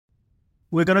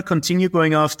we're going to continue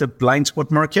going after blind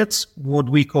spot markets, what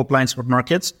we call blind spot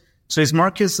markets. So it's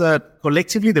markets that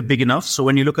collectively they're big enough. So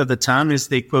when you look at the TAM, it's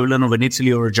the equivalent of an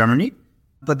Italy or a Germany.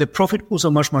 But the profit pools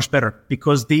are much, much better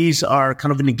because these are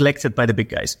kind of neglected by the big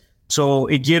guys. So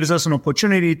it gives us an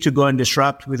opportunity to go and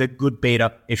disrupt with a good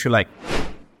beta, if you like.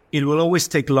 It will always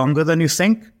take longer than you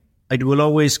think. It will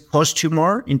always cost you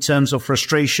more in terms of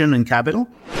frustration and capital.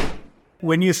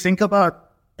 When you think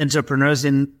about entrepreneurs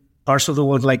in parts of the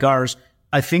world like ours,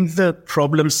 I think the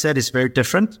problem set is very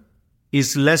different.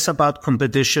 It's less about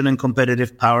competition and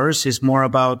competitive powers. It's more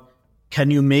about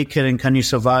can you make it and can you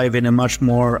survive in a much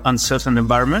more uncertain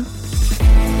environment?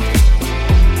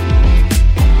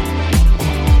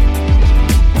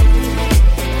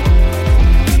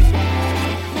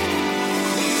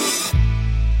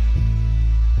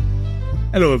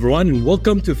 Hello, everyone, and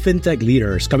welcome to FinTech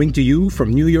Leaders, coming to you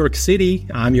from New York City.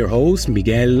 I'm your host,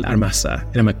 Miguel Armaza,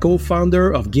 and I'm a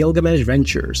co-founder of Gilgamesh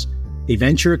Ventures, a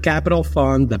venture capital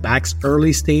fund that backs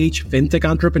early-stage FinTech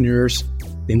entrepreneurs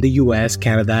in the US,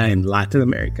 Canada, and Latin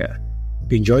America.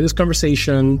 If you enjoy this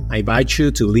conversation, I invite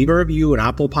you to leave a review on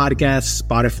Apple Podcasts,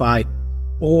 Spotify,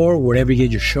 or wherever you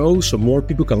get your show so more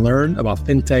people can learn about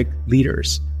FinTech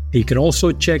Leaders. You can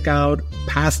also check out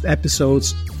past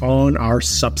episodes on our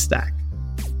Substack.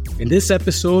 In this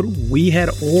episode, we head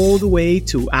all the way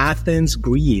to Athens,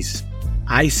 Greece.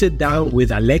 I sit down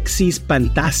with Alexis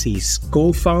Pantazis,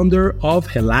 co-founder of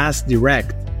Hellas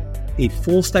Direct, a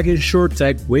full-stack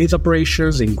insurtech with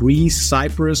operations in Greece,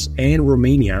 Cyprus, and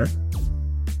Romania.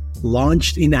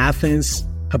 Launched in Athens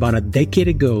about a decade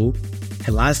ago,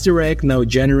 Hellas Direct now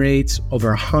generates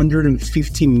over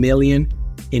 $150 million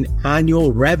in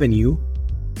annual revenue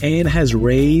and has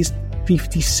raised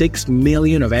 $56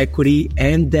 million of equity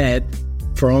and debt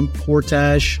from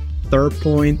Portage, Third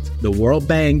Point, the World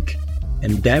Bank,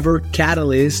 Endeavor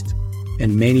Catalyst,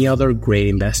 and many other great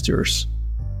investors.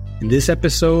 In this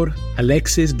episode,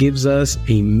 Alexis gives us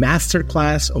a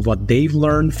masterclass of what they've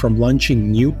learned from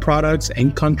launching new products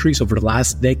and countries over the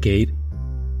last decade,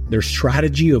 their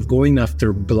strategy of going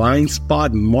after blind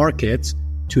spot markets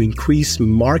to increase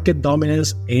market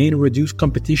dominance and reduce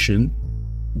competition,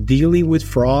 dealing with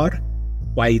fraud,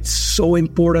 why it's so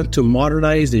important to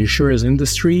modernize the insurance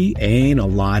industry, and a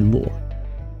lot more.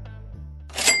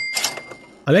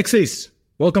 Alexis,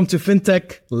 welcome to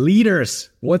FinTech Leaders.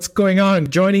 What's going on?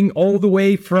 Joining all the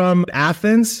way from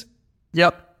Athens?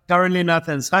 Yep, currently in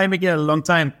Athens. Hi, Miguel, long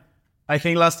time. I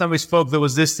think last time we spoke, there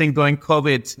was this thing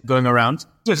COVID going around.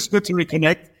 So it's good to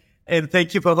reconnect. And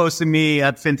thank you for hosting me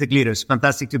at FinTech Leaders.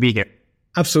 Fantastic to be here.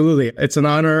 Absolutely. It's an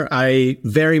honor. I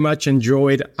very much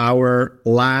enjoyed our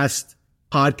last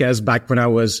podcast back when I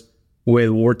was with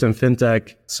Wharton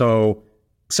FinTech. So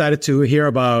excited to hear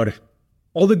about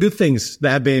all the good things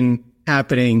that have been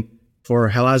happening for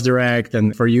Hellas Direct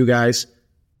and for you guys.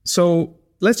 So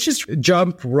let's just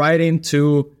jump right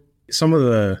into some of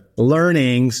the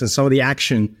learnings and some of the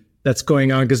action that's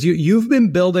going on, because you've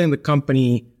been building the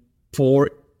company for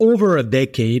over a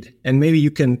decade, and maybe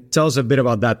you can tell us a bit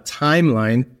about that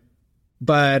timeline.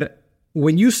 But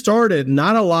when you started,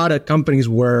 not a lot of companies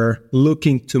were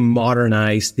looking to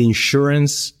modernize the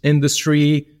insurance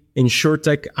industry.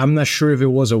 InsurTech, I'm not sure if it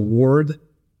was a word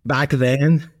back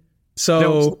then. So there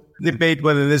was debate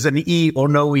whether there's an E or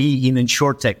no E in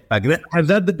InsurTech back then. Has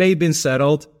that debate been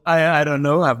settled? I don't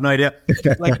know. I have no idea.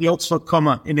 Like the Oxford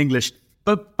comma in English.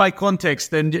 But by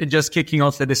context, and just kicking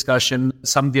off the discussion,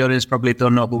 some of the audience probably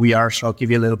don't know who we are, so I'll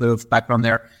give you a little bit of background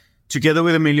there. Together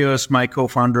with Emilios, my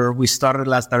co-founder, we started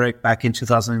Hellas Direct back in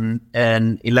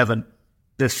 2011.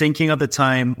 The thinking at the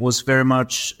time was very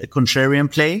much a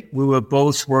contrarian play. We were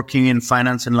both working in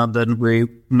finance in London. We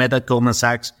met at Goldman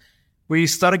Sachs. We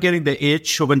started getting the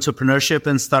itch of entrepreneurship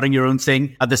and starting your own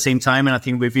thing at the same time. And I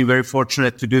think we've been very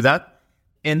fortunate to do that.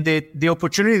 And the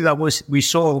opportunity that we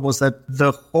saw was that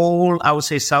the whole, I would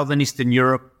say, Southern Eastern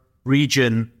Europe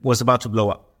region was about to blow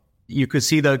up. You could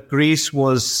see that Greece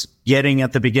was getting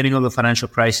at the beginning of the financial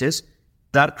crisis.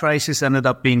 That crisis ended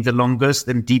up being the longest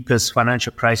and deepest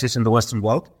financial crisis in the Western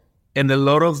world. And a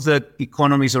lot of the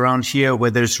economies around here,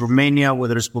 whether it's Romania,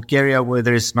 whether it's Bulgaria,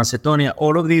 whether it's Macedonia,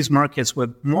 all of these markets were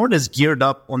more or less geared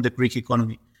up on the Greek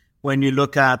economy. When you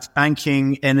look at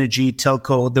banking, energy,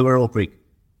 telco, they were all Greek.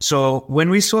 So when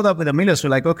we saw that with Emilios, we're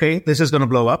like, okay, this is going to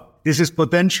blow up. This is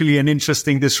potentially an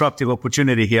interesting disruptive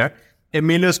opportunity here.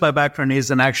 Emilios, by background, is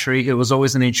an actuary. He was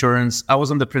always in insurance. I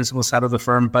was on the principal side of the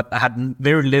firm, but I had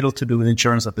very little to do with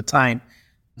insurance at the time.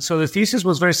 So the thesis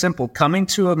was very simple. Coming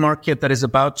to a market that is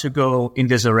about to go in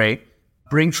disarray,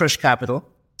 bring fresh capital,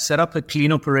 set up a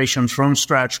clean operation from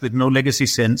scratch with no legacy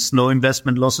sins, no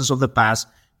investment losses of the past,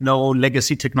 no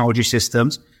legacy technology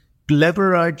systems,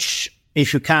 leverage,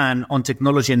 if you can, on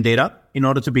technology and data in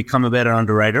order to become a better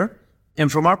underwriter.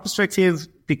 And from our perspective,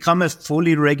 become a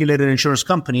fully regulated insurance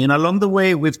company. And along the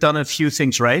way, we've done a few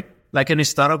things right. Like any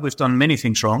startup, we've done many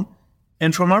things wrong.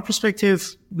 And from our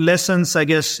perspective, lessons, I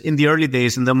guess, in the early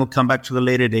days, and then we'll come back to the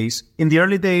later days. In the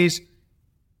early days,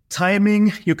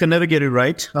 timing, you can never get it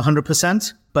right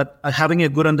 100%, but having a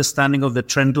good understanding of the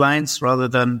trend lines rather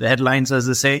than the headlines, as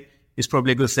they say, is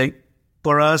probably a good thing.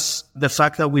 For us, the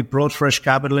fact that we brought fresh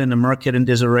capital in the market in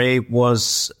disarray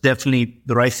was definitely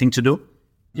the right thing to do.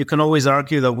 You can always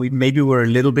argue that we maybe were a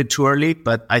little bit too early,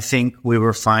 but I think we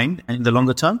were fine in the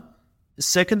longer term. The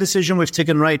second decision we've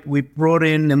taken right, we brought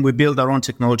in and we built our own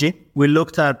technology. We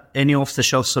looked at any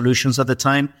off-the-shelf solutions at the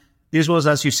time. This was,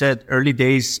 as you said, early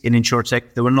days in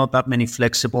insurtech. There were not that many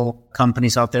flexible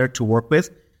companies out there to work with.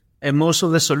 And most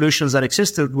of the solutions that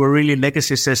existed were really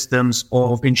legacy systems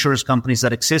of insurance companies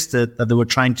that existed that they were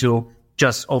trying to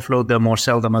just offload them or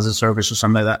sell them as a service or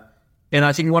something like that. And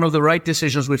I think one of the right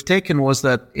decisions we've taken was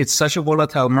that it's such a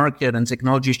volatile market and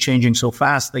technology is changing so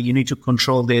fast that you need to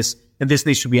control this. And this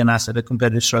needs to be an asset, a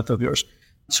competitive strength of yours.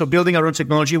 So building our own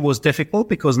technology was difficult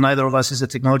because neither of us is a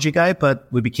technology guy, but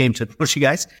we became technology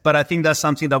guys. But I think that's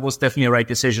something that was definitely a right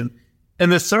decision.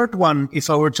 And the third one, if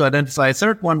I were to identify a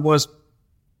third one, was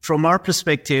from our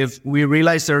perspective, we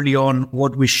realized early on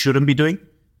what we shouldn't be doing.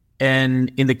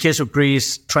 And in the case of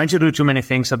Greece, trying to do too many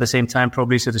things at the same time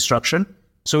probably is a distraction.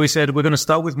 So we said, we're going to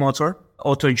start with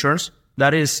auto insurance.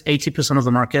 That is 80% of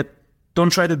the market. Don't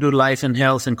try to do life and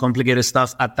health and complicated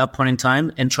stuff at that point in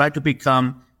time, and try to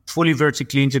become fully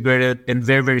vertically integrated and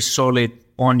very, very solid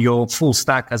on your full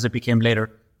stack as it became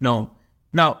later. No.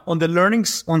 Now, on the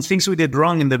learnings, on things we did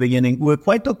wrong in the beginning, we're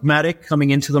quite dogmatic coming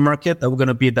into the market that we're going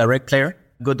to be a direct player,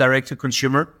 go direct to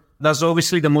consumer. That's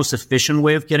obviously the most efficient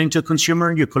way of getting to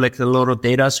consumer. You collect a lot of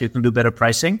data so you can do better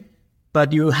pricing,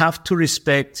 but you have to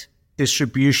respect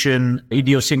distribution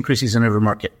idiosyncrasies in every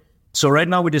market. So right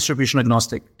now we're distribution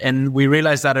agnostic, and we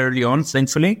realized that early on,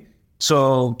 thankfully.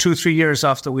 So 2-3 years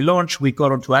after we launched, we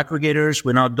got onto aggregators.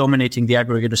 We're now dominating the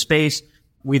aggregator space.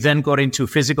 We then got into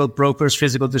physical brokers,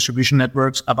 physical distribution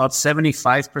networks. About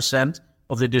 75%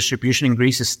 of the distribution in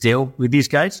Greece is still with these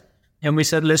guys. And we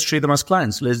said, let's treat them as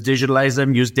clients. Let's digitalize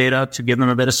them, use data to give them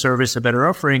a better service, a better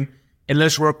offering, and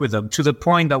let's work with them to the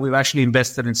point that we've actually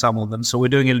invested in some of them. So we're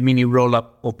doing a mini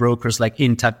roll-up of brokers like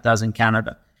Intact does in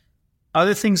Canada.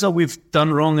 Other things that we've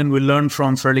done wrong and we learned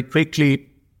from fairly quickly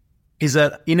is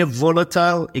that in a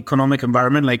volatile economic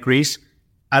environment like Greece,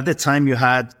 at the time you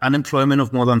had unemployment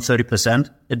of more than 30%,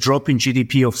 a drop in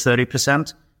GDP of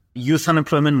 30%, youth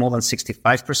unemployment more than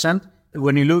 65%.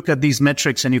 When you look at these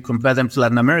metrics and you compare them to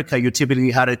Latin America, you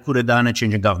typically had a coup d'etat and a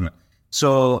change in government.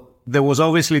 So there was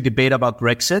obviously debate about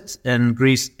Brexit and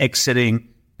Greece exiting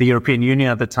the European Union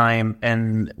at the time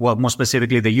and, well, more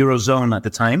specifically, the Eurozone at the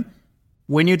time.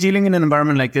 When you're dealing in an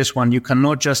environment like this one, you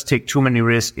cannot just take too many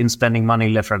risks in spending money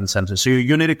left, right, and center. So your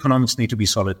unit economics need to be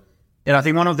solid. And I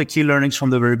think one of the key learnings from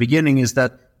the very beginning is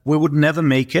that we would never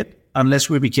make it unless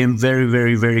we became very,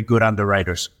 very, very good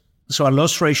underwriters. So our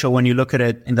loss ratio, when you look at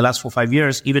it in the last 4 or 5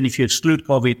 years, even if you exclude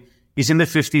COVID, is in the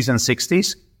 50s and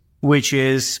 60s, which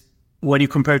is when you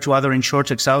compare to other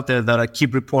insurtechs out there that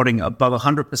keep reporting above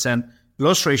 100%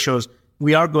 loss ratios,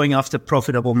 we are going after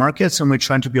profitable markets and we're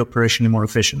trying to be operationally more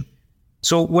efficient.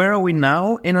 So where are we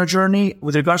now in our journey?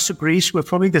 With regards to Greece, we're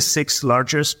probably the 6th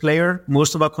largest player.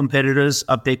 Most of our competitors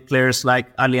are big players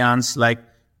like Allianz, like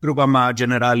Groupama,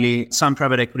 Generali, some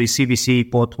private equity,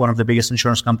 CVC, both one of the biggest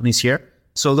insurance companies here.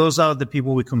 So those are the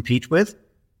people we compete with.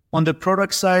 On the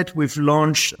product side, we've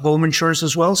launched home insurance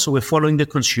as well. So we're following the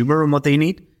consumer and what they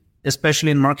need,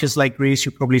 especially in markets like Greece.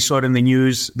 You probably saw it in the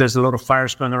news. There's a lot of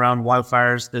fires going around,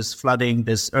 wildfires, there's flooding,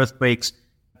 there's earthquakes.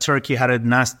 Turkey had a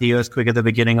nasty earthquake at the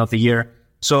beginning of the year.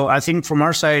 So I think from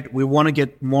our side, we want to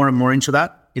get more and more into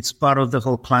that. It's part of the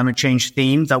whole climate change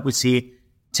theme that we see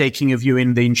taking a view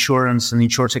in the insurance and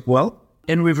insurtech world.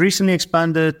 And we've recently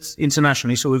expanded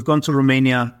internationally. So we've gone to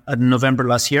Romania in November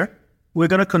last year. We're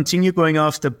going to continue going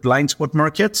after blind spot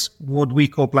markets, what we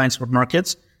call blind spot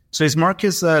markets. So it's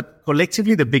markets that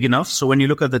collectively they're big enough. So when you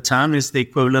look at the TAM, it's the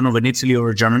equivalent of an Italy or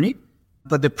a Germany.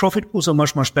 But the profit pools are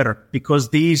much, much better because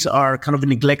these are kind of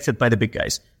neglected by the big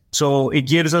guys. So it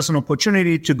gives us an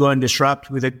opportunity to go and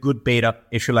disrupt with a good beta,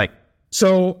 if you like.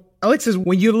 So, Alexis,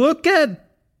 when you look at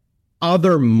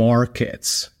other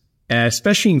markets,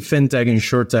 especially in fintech and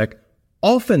insurtech,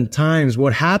 oftentimes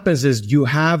what happens is you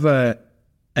have a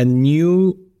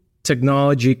new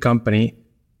technology company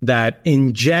that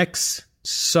injects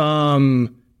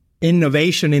some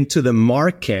innovation into the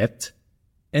market,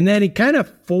 and then it kind of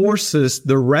forces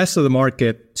the rest of the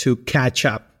market to catch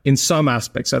up in some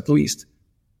aspects at least.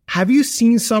 Have you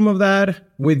seen some of that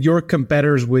with your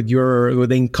competitors, with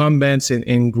the incumbents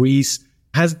in Greece?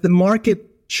 Has the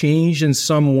market changed in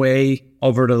some way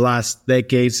over the last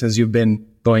decade since you've been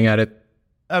going at it?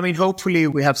 I mean, hopefully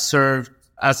we have served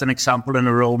as an example and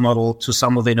a role model to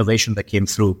some of the innovation that came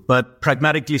through. But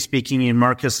pragmatically speaking, in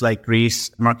markets like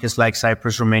Greece, markets like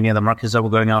Cyprus, Romania, the markets that we're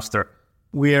going after,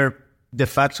 we're de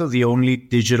facto the only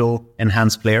digital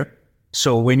enhanced player.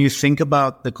 So when you think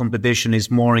about the competition, is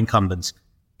more incumbents.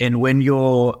 And when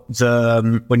you're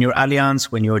Allianz,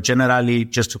 when you're Generali,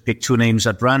 just to pick two names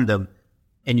at random,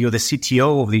 and you're the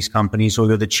CTO of these companies, or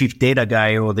you're the chief data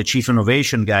guy or the chief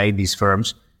innovation guy in these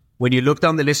firms, when you look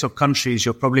down the list of countries,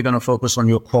 you're probably going to focus on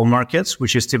your core markets,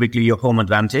 which is typically your home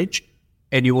advantage.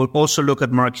 And you will also look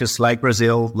at markets like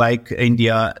Brazil, like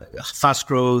India, fast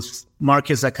growth,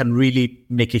 markets that can really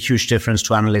make a huge difference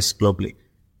to analysts globally.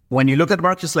 When you look at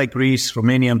markets like Greece,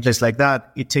 Romania, and places like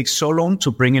that, it takes so long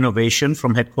to bring innovation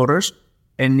from headquarters.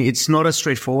 And it's not as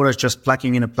straightforward as just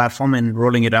plugging in a platform and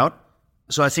rolling it out.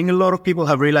 So I think a lot of people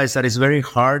have realized that it's very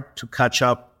hard to catch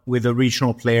up with a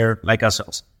regional player like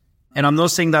ourselves. And I'm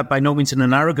not saying that by no means in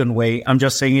an arrogant way. I'm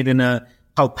just saying it in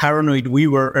how paranoid we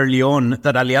were early on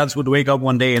that Allianz would wake up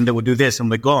one day and they would do this and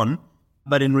we're gone.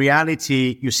 But in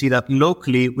reality, you see that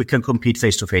locally we can compete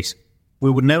face to face.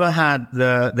 We would never had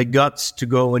the guts to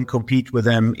go and compete with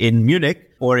them in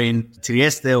Munich or in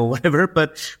Trieste or whatever.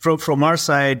 But from our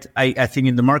side, I think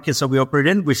in the markets that we operate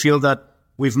in, we feel that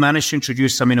we've managed to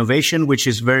introduce some innovation, which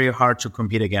is very hard to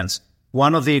compete against.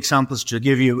 One of the examples to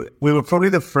give you, we were probably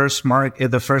the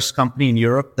first company in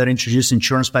Europe that introduced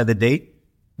insurance by the day.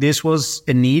 This was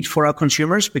a need for our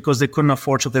consumers because they couldn't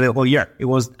afford to pay the whole year. It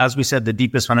was, as we said, the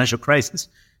deepest financial crisis.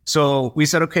 So we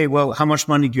said, okay, well, how much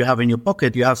money do you have in your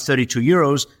pocket? You have 32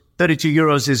 euros. 32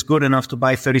 euros is good enough to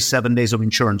buy 37 days of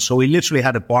insurance. So we literally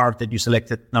had a bar that you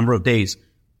selected number of days.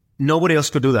 Nobody else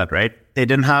could do that, right? They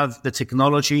didn't have the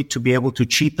technology to be able to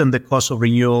cheapen the cost of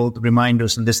renewal, the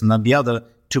reminders, and this and that, the other,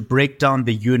 to break down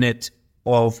the unit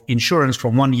of insurance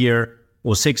from 1 year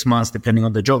or 6 months, depending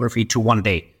on the geography, to 1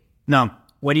 day. Now,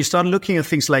 when you start looking at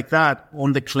things like that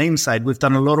on the claim side, we've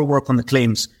done a lot of work on the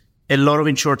claims. A lot of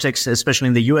insurtechs, especially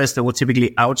in the US, that will typically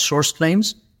outsource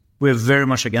claims. We're very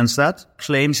much against that.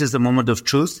 Claims is the moment of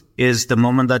truth, is the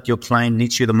moment that your client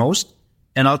needs you the most.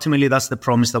 And ultimately, that's the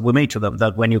promise that we made to them,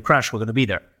 that when you crash, we're going to be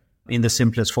there in the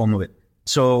simplest form of it.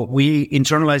 So we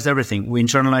internalized everything. We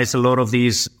internalized a lot of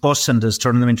these cost centers,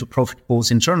 turning them into profit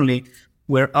pools internally,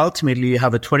 where ultimately you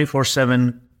have a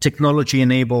 24/7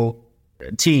 technology-enabled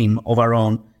team of our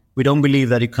own. We don't believe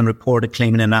that you can report a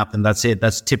claim in an app and that's it.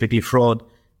 That's typically fraud.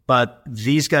 But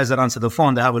these guys that answer the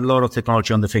phone, they have a lot of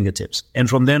technology on the fingertips. And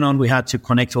from then on, we had to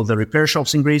connect all the repair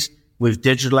shops in Greece. We've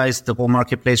digitalized the whole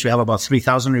marketplace. We have about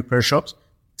 3,000 repair shops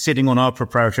sitting on our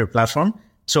proprietary platform.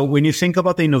 So when you think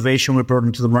about the innovation we brought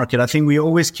into the market, I think we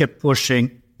always kept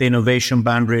pushing the innovation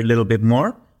boundary a little bit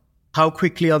more. How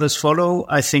quickly others follow,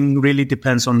 I think really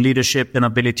depends on leadership and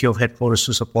ability of headquarters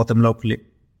to support them locally.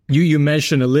 You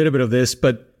mentioned a little bit of this,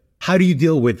 but how do you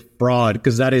deal with fraud?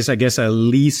 Because that is, I guess, a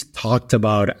least talked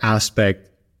about aspect,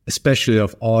 especially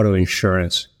of auto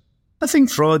insurance. I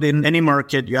think fraud in any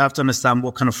market, you have to understand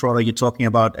what kind of fraud are you talking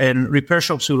about. And repair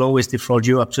shops will always defraud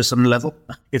you up to some level.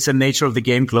 It's the nature of the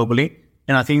game globally.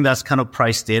 And I think that's kind of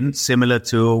priced in, similar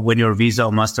to when you're Visa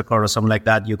or MasterCard or something like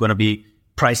that, you're going to be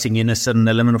pricing in a certain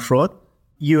element of fraud.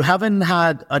 You haven't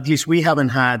had, at least we haven't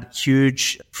had,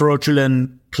 huge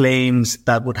fraudulent claims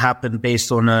that would happen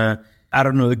based on a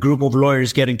group of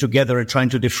lawyers getting together and trying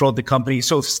to defraud the company.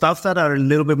 So stuff that are a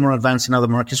little bit more advanced in other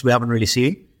markets, we haven't really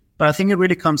seen. But I think it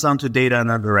really comes down to data and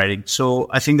underwriting. So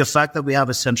I think the fact that we have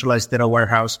a centralized data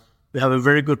warehouse, we have a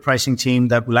very good pricing team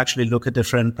that will actually look at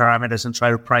different parameters and try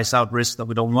to price out risks that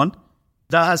we don't want.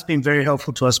 That has been very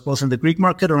helpful to us both in the Greek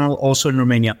market and also in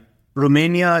Romania.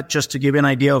 Romania, just to give you an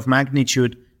idea of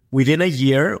magnitude, within a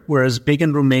year, we're as big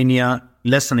in Romania,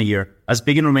 less than a year, as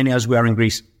big in Romania as we are in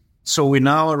Greece. So we're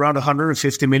now around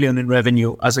 150 million in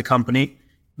revenue as a company.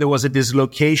 There was a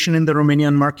dislocation in the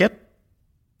Romanian market.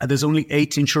 There's only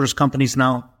 8 insurance companies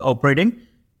now operating,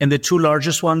 and the 2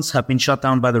 largest ones have been shut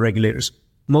down by the regulators,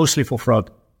 mostly for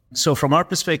fraud. So from our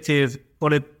perspective,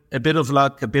 call it a bit of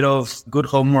luck, a bit of good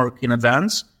homework in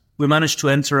advance. We managed to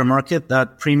enter a market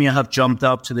that premia have jumped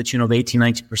up to the tune of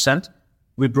 80-90%.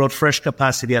 We brought fresh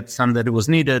capacity at the time that it was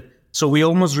needed. So we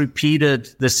almost repeated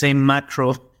the same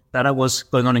macro that was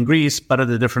going on in Greece, but at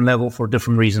a different level for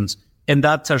different reasons. And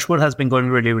that, touch wood, has been going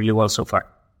really, really well so far.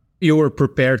 You were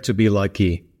prepared to be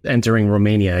lucky entering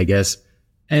Romania, I guess.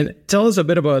 And tell us a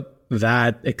bit about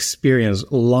that experience,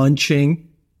 launching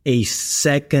a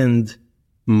second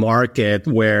market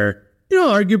where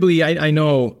Arguably, I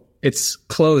know it's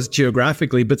close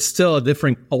geographically, but still a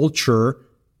different culture,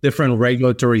 different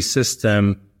regulatory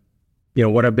system.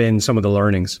 What have been some of the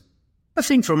learnings? I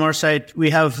think from our side, we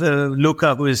have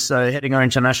Luca, who is heading our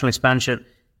international expansion.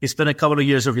 He spent a couple of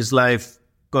years of his life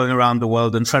going around the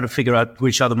world and trying to figure out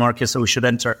which are the markets that we should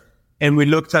enter. And we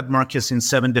looked at markets in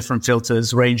 7 different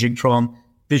filters, ranging from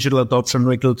digital adoption,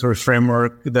 regulatory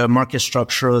framework, the market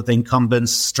structure, the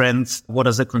incumbent's strength, what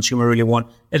does the consumer really want,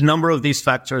 a number of these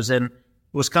factors. And it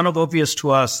was kind of obvious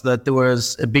to us that there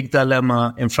was a big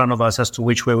dilemma in front of us as to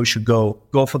which way we should go.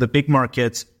 Go for the big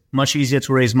markets, much easier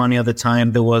to raise money at the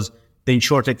time. There was the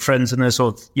insurtech frenziness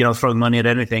of, throwing money at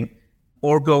anything,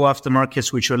 or go after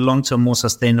markets which are long-term more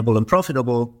sustainable and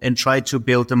profitable and try to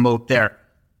build a moat there.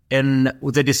 And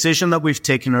the decision that we've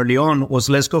taken early on was,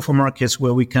 let's go for markets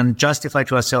where we can justify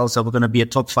to ourselves that we're going to be a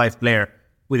top 5 player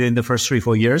within the first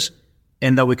 3-4 years,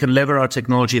 and that we can lever our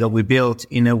technology that we built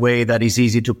in a way that is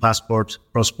easy to passport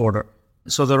cross-border.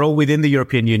 So they're all within the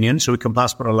European Union, so we can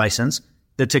passport a license.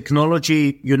 The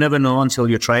technology, you never know until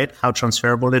you try it, how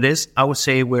transferable it is. I would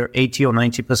say we're 80 or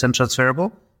 90%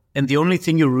 transferable. And the only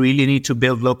thing you really need to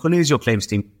build locally is your claims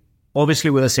team. Obviously,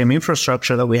 with the same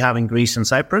infrastructure that we have in Greece and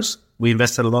Cyprus, we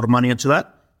invested a lot of money into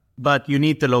that. But you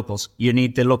need the locals. You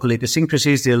need the local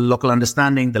idiosyncrasies, the local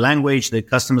understanding, the language, the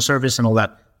customer service, and all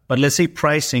that. But let's say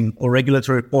pricing or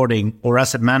regulatory reporting or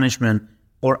asset management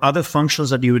or other functions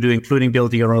that you would do, including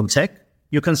building your own tech,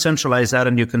 you can centralize that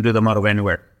and you can do them out of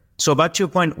anywhere. So back to your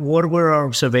point, what were our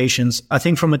observations? I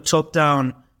think from a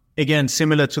top-down, again,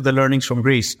 similar to the learnings from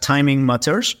Greece, timing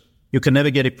matters. You can never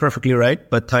get it perfectly right,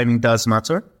 but timing does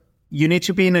matter. You need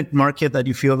to be in a market that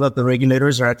you feel that the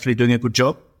regulators are actually doing a good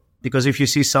job. Because if you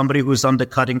see somebody who's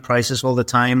undercutting prices all the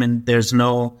time and there's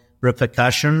no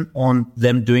repercussion on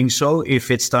them doing so,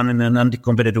 if it's done in an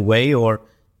anti-competitive way or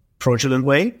fraudulent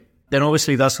way, then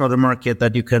obviously that's not a market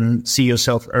that you can see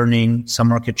yourself earning some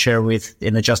market share with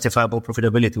in a justifiable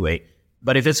profitability way.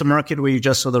 But if it's a market where you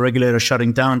just saw the regulator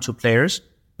shutting down 2 players,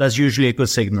 that's usually a good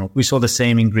signal. We saw the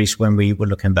same in Greece when we were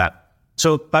looking back.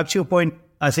 So back to your point,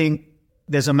 I think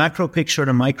there's a macro picture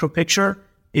and a micro picture.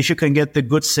 If you can get the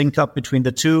good sync up between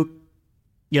the two,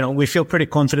 we feel pretty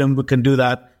confident we can do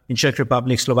that in Czech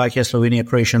Republic, Slovakia, Slovenia,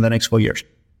 Croatia in the next 4 years.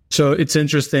 So it's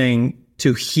interesting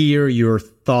to hear your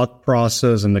thought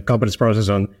process and the company's process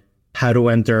on how to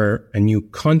enter a new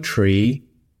country.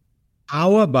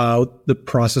 How about the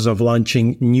process of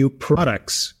launching new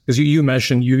products? Because you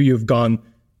mentioned you've gone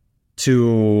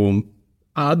to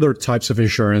other types of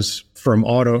insurance from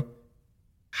auto.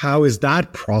 How is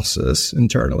that process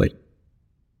internally?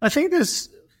 I think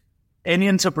any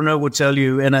entrepreneur would tell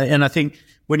you, and I think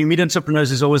when you meet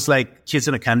entrepreneurs, it's always like kids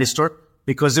in a candy store,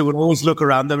 because they would always look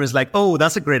around them and it's like, oh,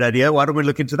 that's a great idea. Why don't we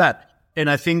look into that? And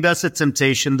I think that's a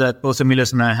temptation that both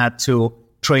Emilius and I had to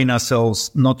train ourselves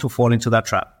not to fall into that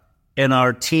trap. And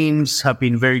our teams have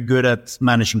been very good at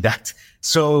managing that.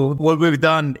 So what we've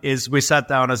done is we sat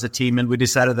down as a team and we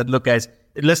decided that, look, guys,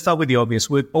 let's start with the obvious.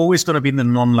 We're always going to be in the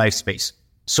non-life space.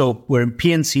 So we're in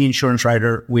P&C insurance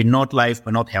writer. We're not life,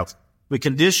 we're not health. We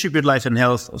can distribute life and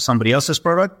health of somebody else's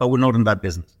product, but we're not in that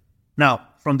business. Now,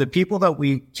 from the people that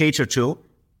we cater to,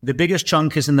 the biggest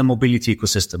chunk is in the mobility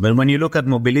ecosystem. And when you look at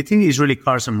mobility, it's really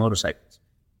cars and motorcycles.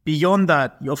 Beyond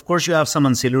that, of course, you have some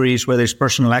ancillaries where there's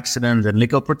personal accident and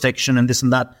legal protection and this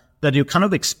and that you kind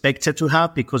of expected to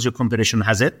have because your competition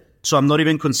has it. So I'm not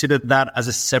even considered that as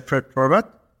a separate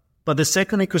product. But the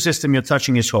second ecosystem you're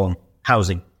touching is home,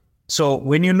 housing. So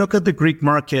when you look at the Greek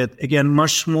market, again,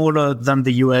 much smaller than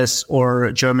the US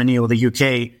or Germany or the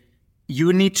UK,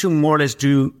 you need to more or less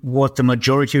do what the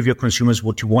majority of your consumers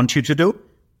would want you to do.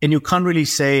 And you can't really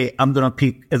say, I'm going to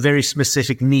pick a very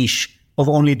specific niche of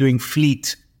only doing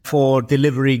fleet for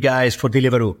delivery guys for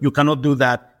Deliveroo. You cannot do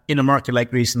that in a market like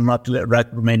Greece and market like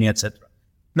Romania, etc.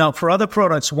 Now, for other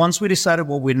products, once we decided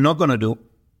what we're not going to do,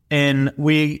 and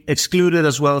we excluded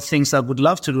as well things that we'd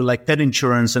love to do, like pet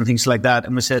insurance and things like that.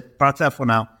 And we said, part that for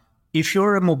now. If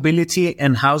you're a mobility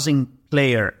and housing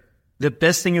player, the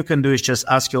best thing you can do is just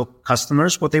ask your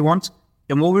customers what they want.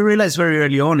 And what we realized very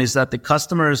early on is that the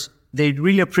customers, they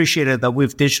really appreciated that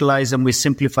we've digitalized and we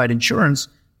simplified insurance,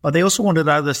 but they also wanted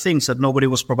other things that nobody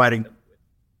was providing them with.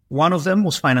 One of them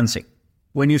was financing.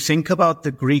 When you think about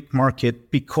the Greek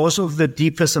market, because of the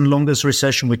deepest and longest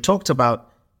recession we talked about,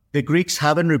 the Greeks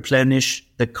haven't replenished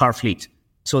the car fleet.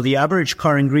 So the average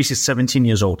car in Greece is 17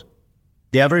 years old.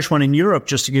 The average one in Europe,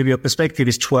 just to give you a perspective,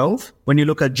 is 12. When you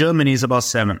look at Germany, it's about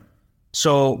 7.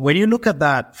 So when you look at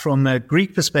that from a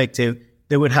Greek perspective,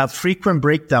 they would have frequent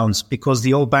breakdowns because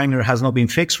the old banger has not been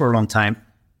fixed for a long time.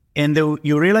 And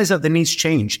you realize that the needs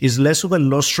change. It's less of a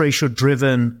loss ratio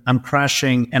driven, I'm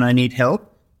crashing and I need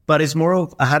help, but it's more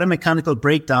of, I had a mechanical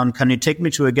breakdown. Can you take me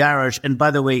to a garage? And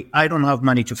by the way, I don't have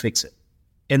money to fix it.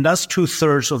 And that's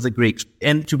 2/3 of the Greeks.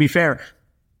 And to be fair,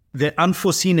 the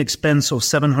unforeseen expense of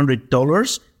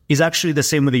 $700 is actually the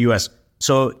same with the US.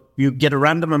 So you get a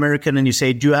random American and you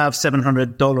say, do you have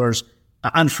 $700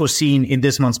 unforeseen in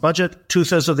this month's budget?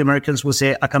 2/3 of the Americans will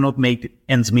say, I cannot make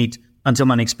ends meet until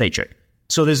my next paycheck.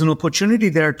 So there's an opportunity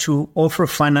there to offer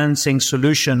financing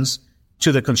solutions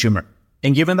to the consumer.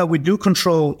 And given that we do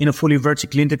control in a fully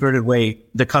vertically integrated way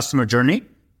the customer journey,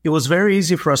 it was very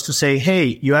easy for us to say,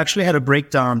 hey, you actually had a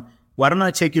breakdown. Why don't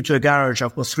I take you to a garage?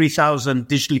 I've got 3,000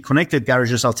 digitally connected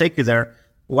garages. I'll take you there.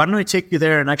 Why don't I take you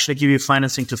there and actually give you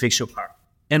financing to fix your car?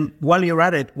 And while you're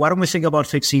at it, why don't we think about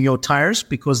fixing your tires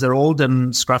because they're old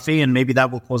and scruffy and maybe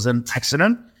that will cause an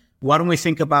accident? Why don't we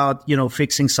think about,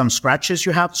 fixing some scratches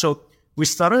you have? So we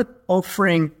started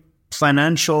offering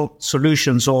financial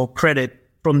solutions or credit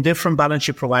from different balance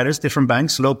sheet providers, different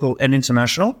banks, local and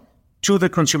international, to the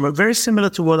consumer. Very similar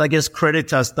to what I guess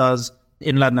Creditas does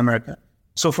in Latin America.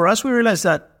 So for us, we realized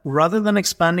that rather than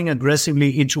expanding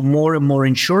aggressively into more and more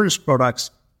insurance products,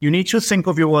 you need to think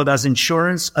of your world as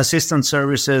insurance, assistance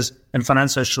services, and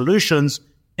financial solutions,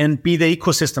 and be the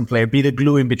ecosystem player, be the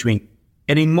glue in between.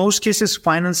 And in most cases,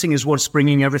 financing is what's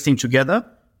bringing everything together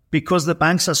because the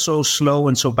banks are so slow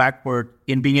and so backward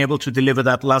in being able to deliver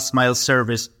that last mile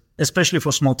service, especially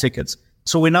for small tickets.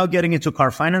 So we're now getting into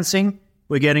car financing.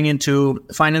 We're getting into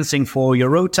financing for your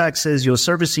road taxes, you're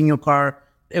servicing your car.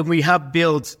 And we have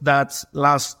built that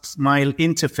last mile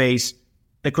interface.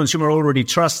 The consumer already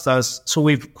trusts us. So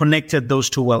we've connected those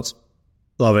two worlds.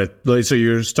 Love it. So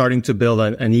you're starting to build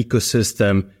an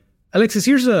ecosystem. Alexis,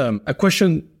 here's a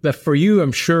question that for you,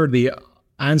 I'm sure the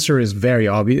answer is very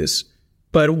obvious.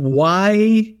 But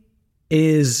why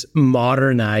is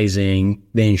modernizing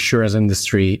the insurance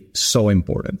industry so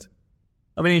important?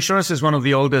 I mean, insurance is one of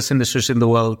the oldest industries in the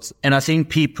world. And I think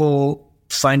people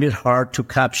find it hard to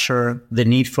capture the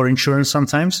need for insurance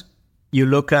sometimes. You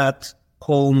look at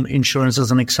home insurance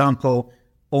as an example,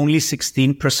 only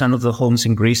 16% of the homes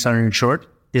in Greece are insured,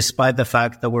 despite the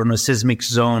fact that we're in a seismic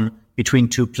zone between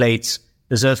two plates.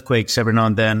 There's earthquakes every now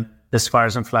and then. There's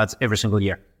fires and floods every single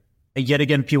year. And yet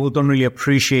again, people don't really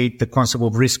appreciate the concept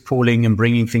of risk pooling and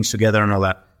bringing things together and all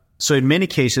that. So in many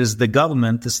cases, the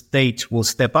government, the state will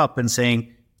step up and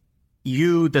saying,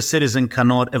 you, the citizen,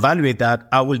 cannot evaluate that.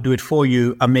 I will do it for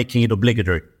you. I'm making it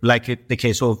obligatory, like the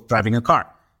case of driving a car.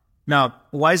 Now,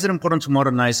 why is it important to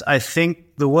modernize? I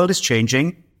think the world is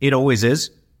changing. It always is.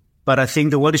 But I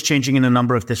think the world is changing in a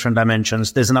number of different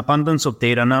dimensions. There's an abundance of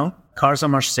data now. Cars are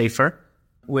much safer.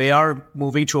 We are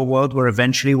moving to a world where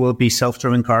eventually will be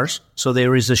self-driving cars. So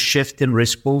there is a shift in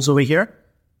risk pools over here.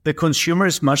 The consumer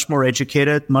is much more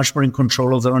educated, much more in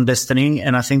control of their own destiny.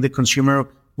 And I think the consumer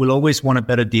will always want a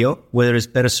better deal, whether it's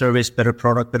better service, better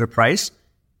product, better price.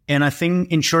 And I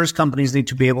think insurance companies need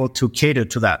to be able to cater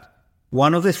to that.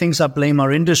 One of the things I blame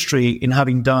our industry in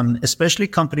having done, especially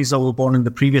companies that were born in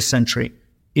the previous century,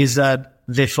 is that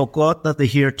they forgot that they're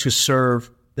here to serve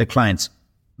their clients.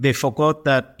 They forgot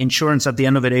that insurance at the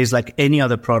end of the day is like any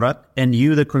other product, and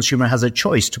you, the consumer, has a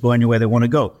choice to go anywhere they want to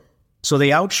go. So they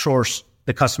outsource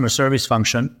the customer service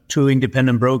function to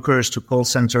independent brokers, to call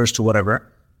centers, to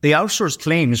whatever. They outsource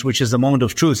claims, which is the moment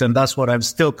of truth, and that's what I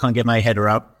still can't get my head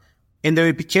around. And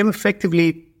they became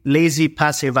effectively lazy,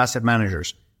 passive asset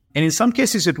managers. And in some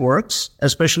cases it works,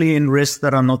 especially in risks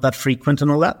that are not that frequent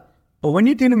and all that. But when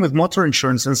you're dealing with motor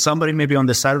insurance and somebody maybe on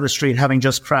the side of the street having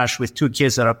just crashed with two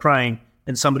kids that are crying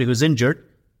and somebody who's injured,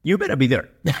 you better be there.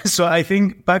 So I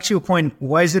think back to your point,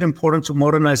 why is it important to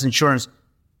modernize insurance?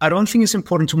 I don't think it's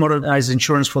important to modernize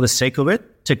insurance for the sake of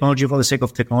it, technology for the sake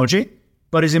of technology,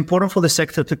 but it's important for the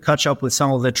sector to catch up with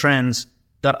some of the trends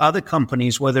that other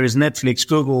companies, whether it's Netflix,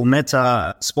 Google,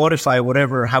 Meta, Spotify,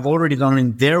 whatever, have already done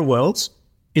in their worlds.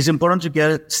 It's important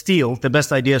to steal the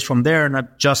best ideas from there and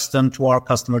adjust them to our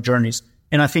customer journeys.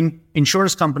 And I think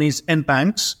insurance companies and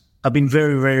banks have been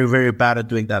very, very, very bad at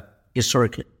doing that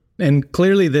historically. And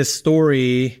clearly this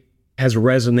story has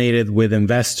resonated with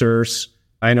investors.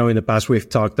 I know in the past we've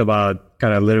talked about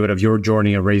kind of a little bit of your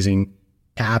journey of raising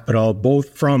capital,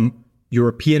 both from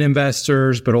European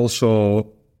investors, but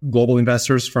also global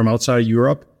investors from outside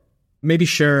Europe. Maybe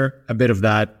share a bit of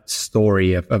that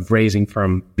story of raising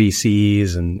from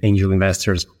VCs and angel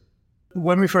investors.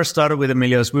 When we first started with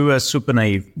Emilios, we were super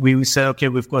naive. We said, okay,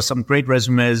 we've got some great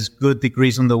resumes, good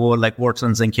degrees on the wall like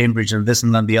Wharton's and Cambridge and this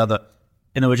and that and the other.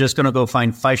 And we're just going to go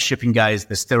find 5 shipping guys,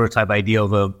 the stereotype idea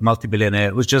of a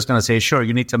multi-billionaire who's just going to say, sure,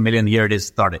 you need $1 million, here it is,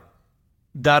 start it.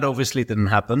 That obviously didn't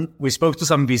happen. We spoke to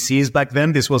some VCs back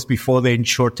then. This was before the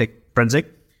InsurTech frenzy.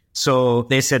 So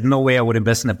they said, no way I would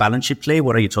invest in a balance sheet play.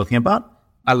 What are you talking about?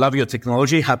 I love your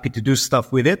technology, happy to do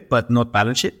stuff with it, but not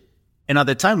balance sheet. And at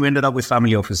the time, we ended up with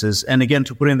family offices. And again,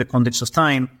 to put it in the context of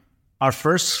time, our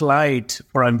first slide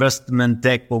for our investment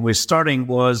deck when we're starting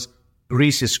was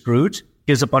Greece is screwed.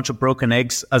 Here's a bunch of broken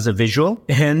eggs as a visual.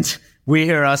 And we're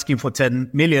here asking for 10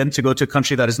 million to go to a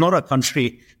country that is not a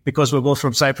country because we're both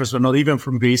from Cyprus, we're not even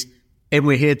from Greece. And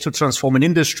we're here to transform an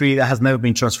industry that has never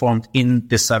been transformed in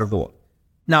this side of the world.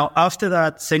 Now, after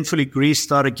that, thankfully, Greece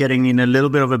started getting in a little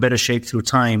bit of a better shape through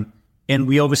time. And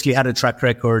we obviously had a track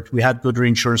record. We had good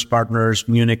reinsurance partners,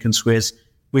 Munich and Swiss.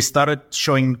 We started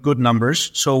showing good numbers.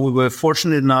 So we were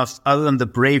fortunate enough, other than the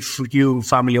brave few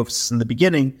family offices in the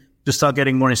beginning, to start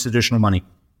getting more institutional money.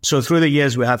 So through the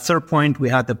years, we had Third Point, we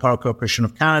had the Power Corporation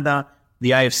of Canada,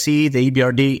 the IFC, the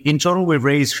EBRD. In total, we've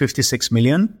raised 56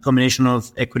 million, combination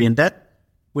of equity and debt.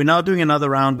 We're now doing another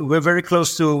round. We're very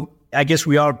close to, I guess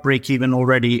we are break even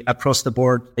already across the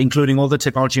board, including all the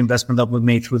technology investment that we've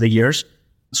made through the years.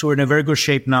 So we're in a very good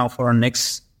shape now for our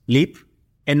next leap.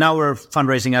 And now we're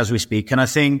fundraising as we speak. And I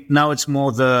think now it's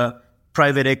more the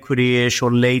private equity-ish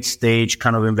or late stage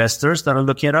kind of investors that are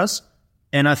looking at us.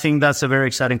 And I think that's a very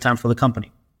exciting time for the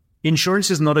company. Insurance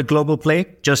is not a global play,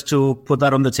 just to put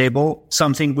that on the table.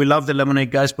 Something we love the Lemonade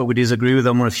guys, but we disagree with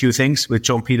them on a few things, with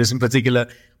John Peters in particular,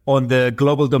 on the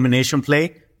global domination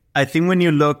play. I think when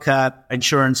you look at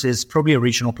insurance, it's probably a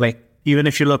regional play. Even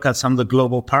if you look at some of the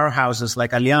global powerhouses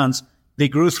like Allianz, they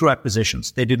grew through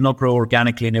acquisitions. They did not grow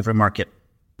organically in every market.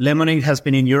 Lemonade has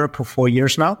been in Europe for 4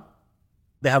 years now.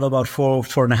 They have about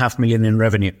 4.5 million in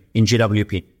revenue in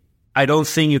GWP. I don't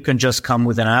think you can just come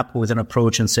with an app, with an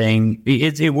approach and saying,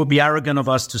 it would be arrogant of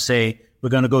us to say, we're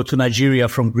going to go to Nigeria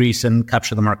from Greece and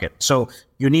capture the market. So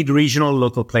you need regional,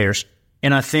 local players.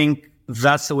 And I think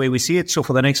that's the way we see it. So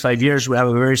for the next 5 years, we have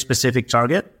a very specific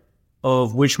target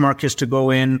of which markets to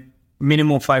go in,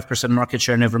 minimum 5% market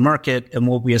share in every market, and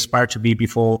what we aspire to be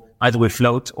before either we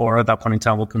float or at that point in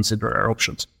time we'll consider our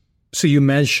options. So you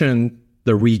mentioned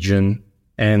the region,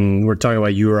 and we're talking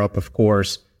about Europe, of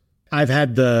course. I've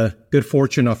had the good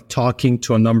fortune of talking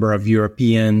to a number of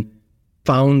European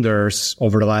founders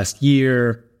over the last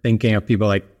year, thinking of people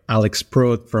like Alex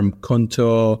Prout from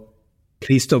Konto,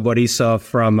 Christo Borisov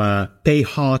from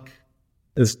Payhawk,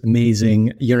 this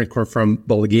amazing unicorn from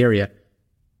Bulgaria,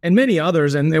 and many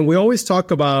others. And we always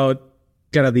talk about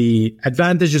kind of the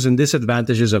advantages and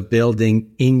disadvantages of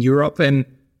building in Europe. And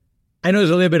I know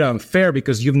it's a little bit unfair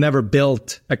because you've never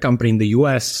built a company in the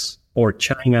US or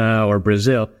China or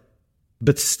Brazil,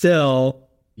 but still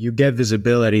you get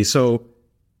visibility. So,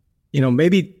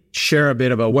 maybe share a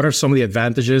bit about what are some of the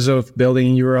advantages of building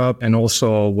in Europe and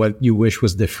also what you wish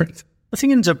was different. I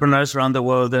think entrepreneurs around the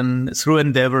world, and through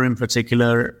Endeavor in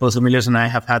particular, both Emilios and I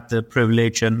have had the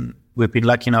privilege, and we've been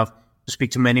lucky enough to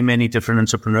speak to many, many different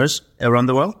entrepreneurs around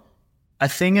the world. I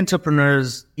think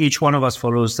entrepreneurs, each one of us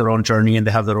follows their own journey and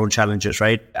they have their own challenges,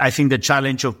 right? I think the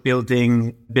challenge of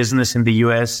building business in the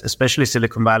US, especially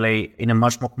Silicon Valley, in a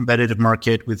much more competitive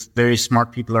market with very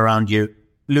smart people around you,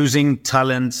 losing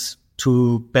talents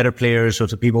to better players or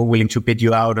to people willing to bid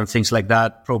you out and things like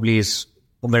that probably is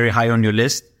very high on your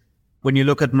list. When you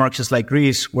look at markets like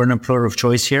Greece, we're an employer of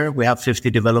choice here. We have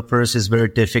 50 developers. It's very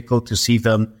difficult to see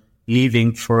them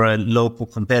leaving for a local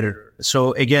competitor.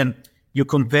 So again, you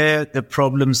compare the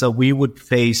problems that we would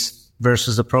face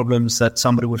versus the problems that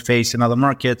somebody would face in other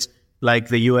markets like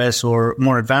the US or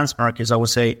more advanced markets. I would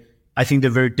say, I think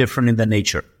they're very different in their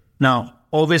nature. Now,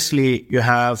 obviously, you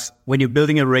have, when you're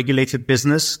building a regulated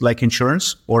business like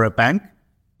insurance or a bank,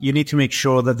 you need to make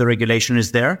sure that the regulation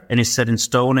is there and is set in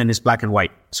stone and is black and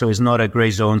white. So it's not a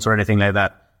gray zones or anything like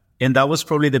that. And that was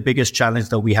probably the biggest challenge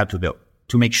that we had to build,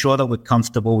 to make sure that we're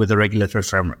comfortable with the regulatory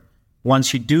framework.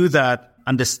 Once you do that,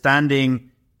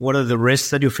 understanding what are the risks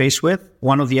that you face with,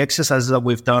 one of the exercises that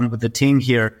we've done with the team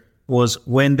here was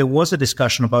when there was a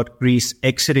discussion about Greece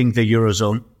exiting the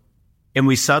Eurozone, and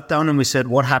we sat down and we said,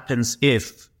 what happens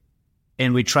if?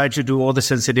 And we tried to do all the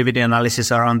sensitivity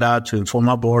analysis around that to inform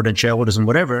our board and shareholders and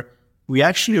whatever. We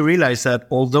actually realized that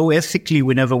although ethically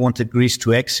we never wanted Greece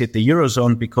to exit the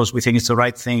Eurozone because we think it's the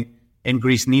right thing and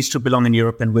Greece needs to belong in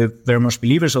Europe and we're very much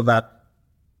believers of that,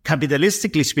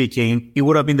 capitalistically speaking, it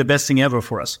would have been the best thing ever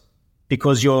for us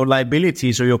because your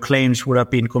liabilities or your claims would have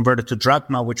been converted to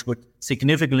drachma, which would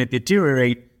significantly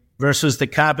deteriorate versus the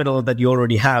capital that you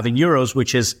already have in euros,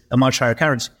 which is a much higher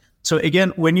currency. So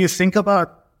again, when you think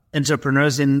about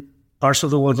entrepreneurs in parts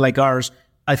of the world like ours,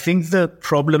 I think the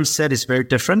problem set is very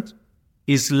different.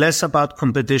 It's less about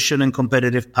competition and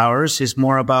competitive powers. It's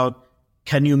more about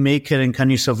can you make it and can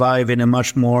you survive in a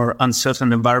much more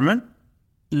uncertain environment?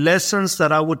 Lessons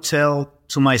that I would tell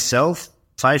to myself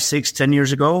 5, 6, 10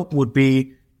 years ago would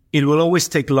be, it will always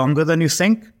take longer than you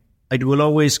think. It will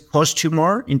always cost you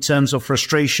more in terms of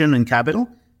frustration and capital.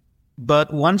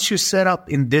 But once you set up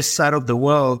in this side of the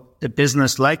world, a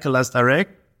business like Last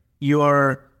Direct, you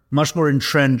are much more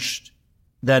entrenched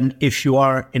than if you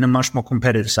are in a much more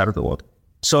competitive side of the world.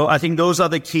 So I think those are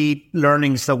the key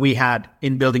learnings that we had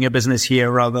in building a business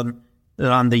here rather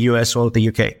than the US or the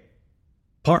UK.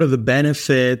 Part of the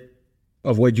benefit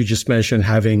of what you just mentioned,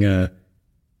 having a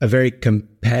very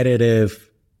competitive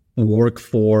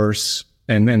workforce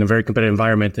and a very competitive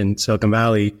environment in Silicon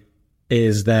Valley,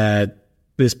 is that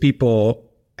these people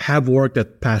have worked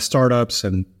at past startups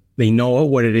and they know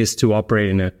what it is to operate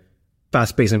in a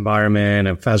fast-paced environment,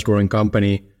 a fast-growing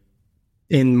company.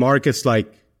 In markets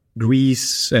like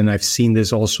Greece, and I've seen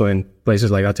this also in places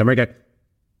like Latin America,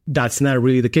 that's not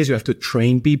really the case. You have to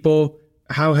train people.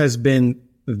 How has been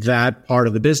that part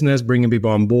of the business, bringing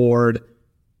people on board,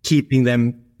 keeping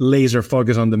them laser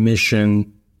focused on the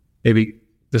mission? Maybe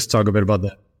just talk a bit about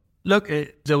that. Look,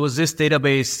 there was this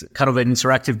database, kind of an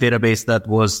interactive database that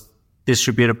was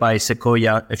distributed by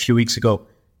Sequoia a few weeks ago,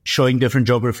 showing different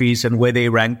geographies and where they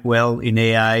rank well in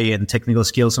AI and technical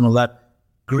skills and all that.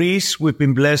 Greece, we've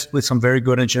been blessed with some very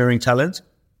good engineering talent.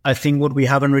 I think what we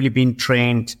haven't really been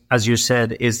trained, as you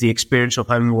said, is the experience of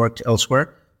having worked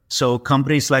elsewhere. So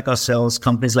companies like ourselves,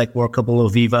 companies like Workable or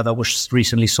Viva that was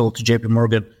recently sold to JP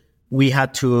Morgan, we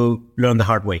had to learn the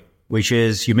hard way, which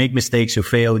is you make mistakes, you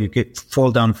fail, you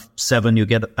fall down 7, you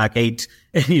get back 8,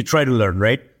 and you try to learn,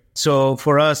 right? So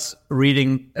for us,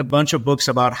 reading a bunch of books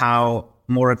about how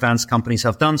more advanced companies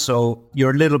have done so,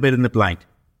 you're a little bit in the blind.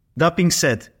 That being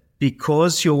said,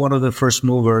 because you're one of the first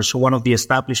movers or one of the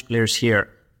established players here,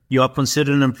 you are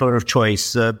considered an employer of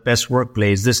choice, best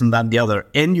workplace, this and that and the other.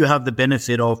 And you have the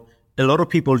benefit of a lot of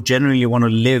people generally want to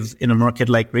live in a market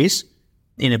like Greece,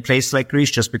 in a place like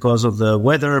Greece, just because of the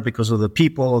weather, because of the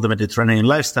people, the Mediterranean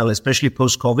lifestyle, especially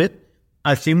post-COVID.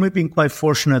 I think we've been quite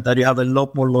fortunate that you have a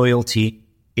lot more loyalty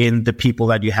in the people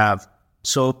that you have.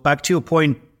 So back to your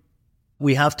point,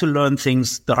 we have to learn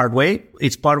things the hard way.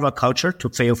 It's part of our culture to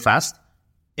fail fast.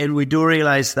 And we do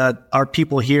realize that our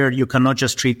people here, you cannot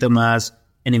just treat them as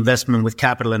an investment with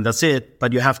capital and that's it,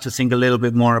 but you have to think a little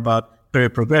bit more about career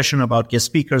progression, about guest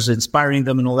speakers, inspiring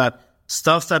them and all that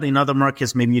stuff that in other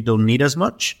markets maybe you don't need as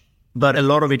much. But a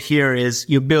lot of it here is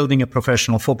you're building a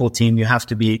professional football team. You have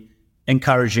to be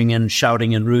encouraging and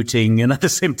shouting and rooting and at the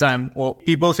same time, or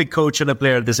be both a coach and a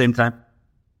player at the same time.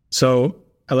 So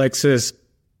Alexis,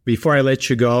 before I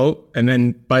let you go, and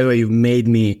then by the way, you've made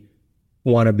me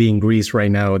want to be in Greece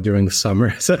right now during the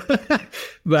summer. So,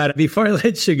 but before I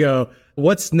let you go,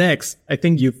 what's next? I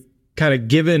think you've kind of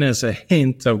given us a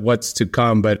hint of what's to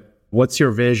come, but what's your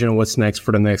vision? What's next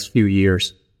for the next few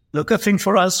years? Look, I think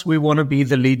for us, we want to be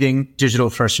the leading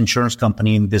digital-first insurance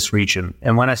company in this region.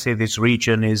 And when I say this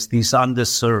region, is these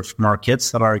underserved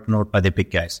markets that are ignored by the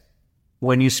big guys.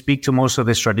 When you speak to most of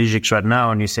the strategics right now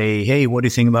and you say, hey, what do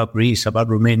you think about Greece, about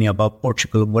Romania, about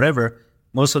Portugal, whatever,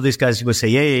 most of these guys will say,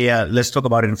 yeah, let's talk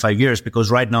about it in 5 years because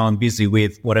right now I'm busy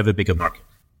with whatever bigger market.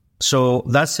 So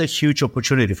that's a huge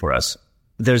opportunity for us.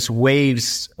 There's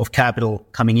waves of capital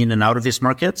coming in and out of this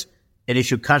market. And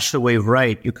if you catch the wave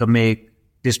right, you can make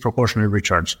disproportionate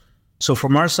returns. So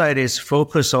from our side is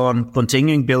focus on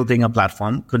continuing building a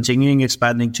platform, continuing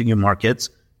expanding to new markets,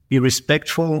 be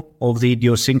respectful of the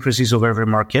idiosyncrasies of every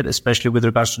market, especially with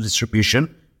regards to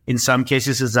distribution. In some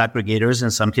cases, it's aggregators.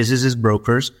 In some cases, it's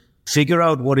brokers. Figure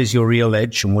out what is your real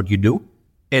edge and what you do.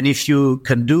 And if you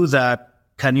can do that,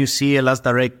 can you see Last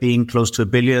Direct being close to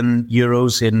 €1 billion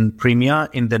in premia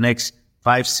in the next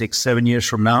 5, 6, 7 years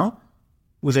from now?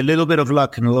 With a little bit of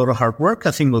luck and a lot of hard work,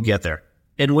 I think we'll get there.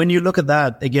 And when you look at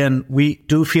that, again, we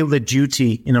do feel the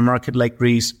duty in a market like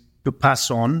Greece to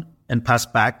pass on and pass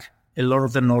back a lot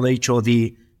of the knowledge or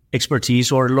the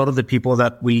expertise, or a lot of the people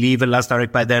that we leave at Last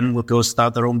Direct by then will go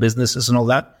start their own businesses and all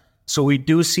that. So we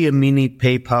do see a mini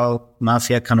PayPal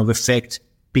mafia kind of effect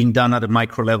being done at a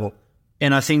micro level.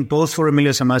 And I think both for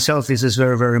Emilius and myself, this is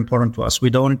very, very important to us. We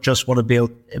don't just want to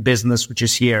build a business which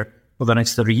is here for the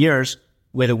next 30 years.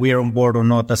 Whether we are on board or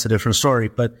not, that's a different story.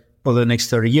 But for the next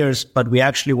 30 years, but we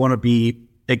actually want to be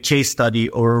a case study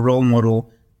or a role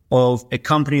model of a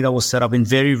company that was set up in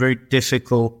very, very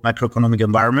difficult macroeconomic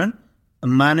environment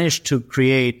and managed to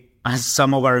create, as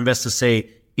some of our investors say,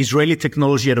 Israeli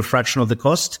technology at a fraction of the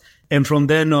cost. And from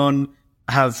then on,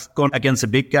 have gone against the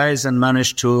big guys and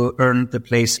managed to earn the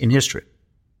place in history.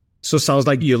 So it sounds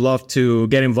like you love to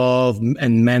get involved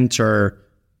and mentor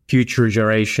future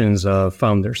generations of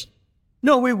founders.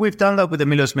 No, we've done that with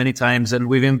Emilios many times, and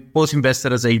we've both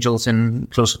invested as angels in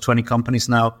close to 20 companies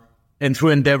now. And through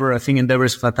Endeavor, I think Endeavor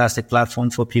is a fantastic platform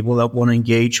for people that want to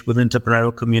engage with the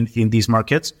entrepreneurial community in these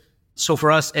markets. So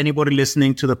for us, anybody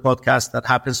listening to the podcast that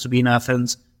happens to be in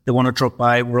Athens, they want to drop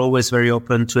by, we're always very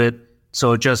open to it.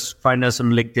 So just find us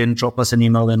on LinkedIn, drop us an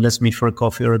email, and let's meet for a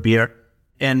coffee or a beer.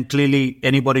 And clearly,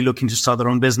 anybody looking to start their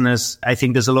own business, I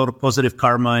think there's a lot of positive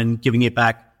karma in giving it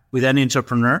back with any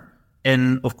entrepreneur.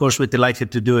 And of course, we're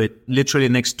delighted to do it. Literally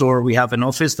next door, we have an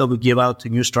office that we give out to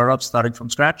new startups starting from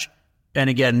scratch. And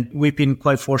again, we've been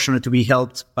quite fortunate to be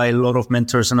helped by a lot of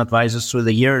mentors and advisors through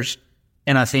the years.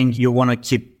 And I think you want to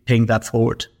keep paying that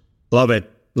forward. Love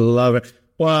it. Love it.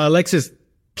 Well, Alexis,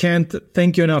 can't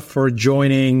thank you enough for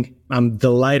joining. I'm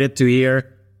delighted to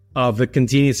hear of the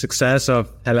continued success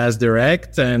of Hellas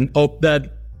Direct and hope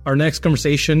that our next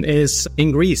conversation is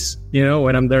in Greece,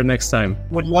 when I'm there next time.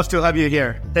 Would love to have you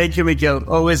here. Thank you, Miguel.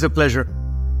 Always a pleasure.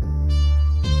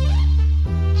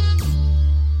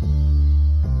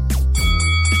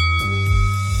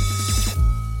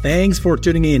 Thanks for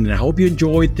tuning in, and I hope you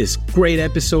enjoyed this great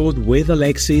episode with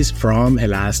Alexis from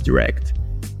Hellas Direct.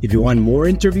 If you want more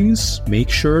interviews, make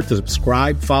sure to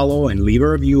subscribe, follow, and leave a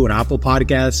review on Apple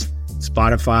Podcasts,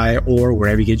 Spotify, or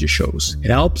wherever you get your shows. It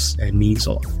helps and means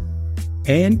a lot.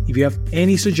 And if you have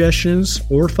any suggestions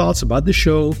or thoughts about the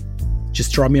show,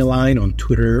 just drop me a line on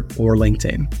Twitter or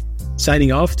LinkedIn.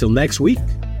 Signing off till next week,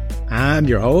 I'm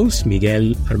your host,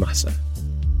 Miguel Armasa.